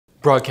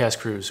Broadcast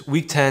Crews,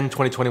 Week 10,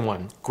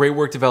 2021. Great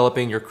work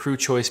developing your crew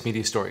choice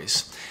media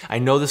stories. I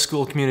know the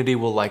school community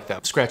will like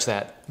them. Scratch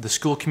that. The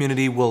school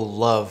community will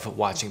love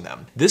watching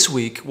them. This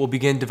week, we'll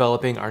begin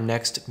developing our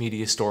next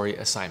media story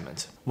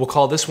assignment. We'll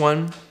call this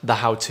one the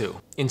how-to.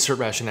 Insert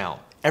rationale.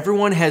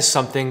 Everyone has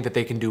something that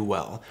they can do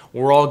well.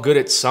 We're all good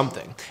at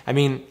something. I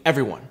mean,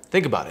 everyone.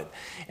 Think about it.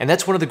 And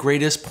that's one of the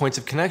greatest points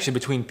of connection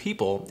between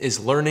people is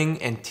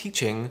learning and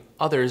teaching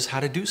others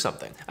how to do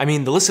something. I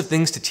mean, the list of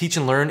things to teach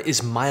and learn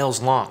is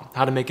miles long.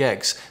 How to make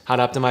eggs, how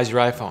to optimize your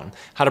iPhone,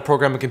 how to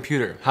program a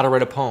computer, how to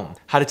write a poem,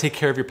 how to take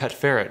care of your pet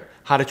ferret,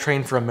 how to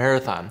train for a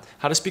marathon,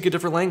 how to speak a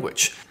different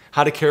language,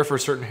 how to care for a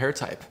certain hair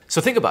type.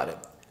 So think about it.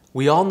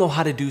 We all know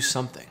how to do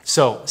something.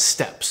 So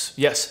steps.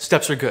 Yes,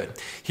 steps are good.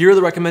 Here are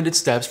the recommended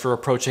steps for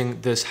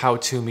approaching this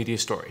how-to media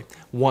story.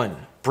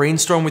 1,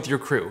 brainstorm with your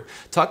crew.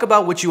 Talk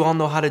about what you all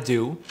know how to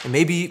do and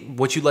maybe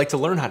what you'd like to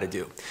learn how to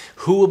do.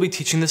 Who will be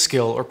teaching the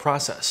skill or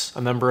process?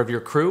 A member of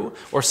your crew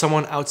or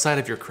someone outside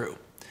of your crew?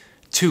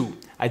 2,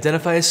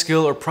 identify a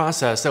skill or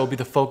process that will be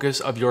the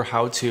focus of your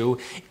how-to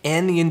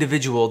and the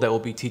individual that will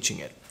be teaching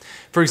it.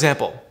 For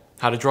example,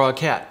 how to draw a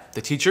cat.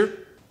 The teacher,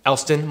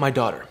 Elston, my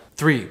daughter.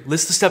 3,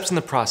 list the steps in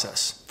the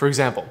process. For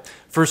example,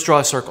 first draw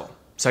a circle.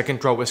 Second,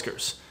 draw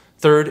whiskers.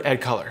 Third,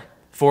 add color.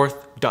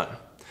 Fourth, done.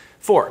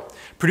 4,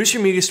 produce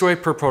your media story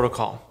per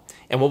protocol.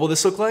 And what will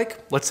this look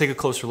like? Let's take a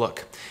closer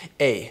look.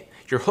 A,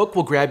 your hook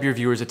will grab your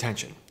viewers'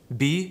 attention.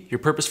 B, your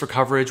purpose for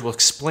coverage will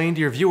explain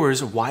to your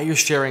viewers why you're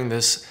sharing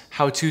this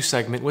how-to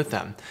segment with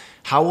them.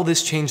 How will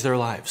this change their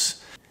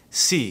lives?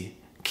 C,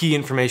 key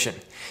information.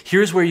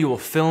 Here's where you will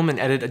film and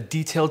edit a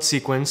detailed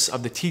sequence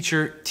of the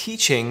teacher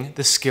teaching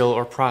the skill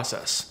or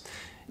process.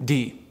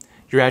 D,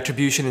 your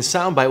attribution and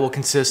soundbite will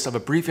consist of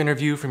a brief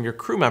interview from your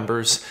crew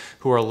members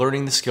who are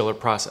learning the skill or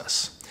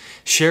process.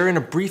 Share in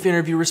a brief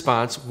interview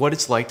response what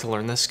it's like to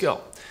learn this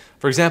skill.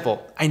 For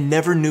example, I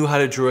never knew how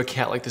to draw a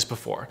cat like this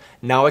before.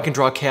 Now I can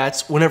draw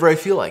cats whenever I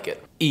feel like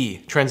it. E,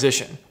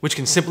 transition, which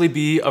can simply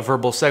be a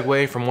verbal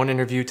segue from one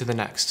interview to the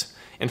next.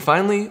 And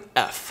finally,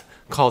 F,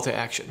 call to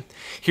action.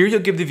 Here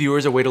you'll give the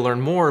viewers a way to learn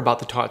more about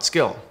the taught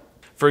skill.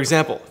 For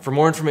example, for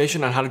more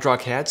information on how to draw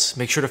cats,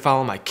 make sure to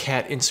follow my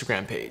cat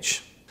Instagram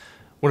page.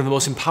 One of the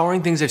most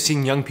empowering things I've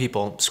seen young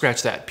people,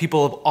 scratch that,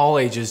 people of all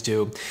ages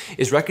do,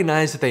 is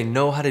recognize that they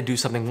know how to do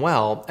something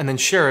well and then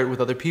share it with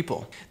other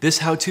people. This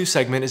how-to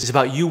segment is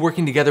about you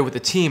working together with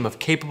a team of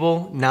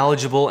capable,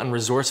 knowledgeable, and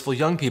resourceful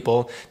young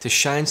people to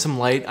shine some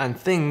light on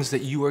things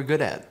that you are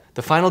good at.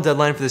 The final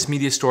deadline for this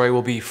media story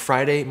will be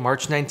Friday,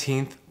 March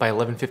 19th by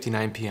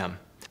 11:59 p.m.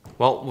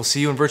 Well, we'll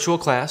see you in virtual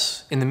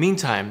class. In the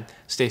meantime,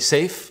 stay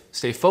safe,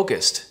 stay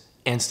focused,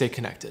 and stay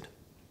connected.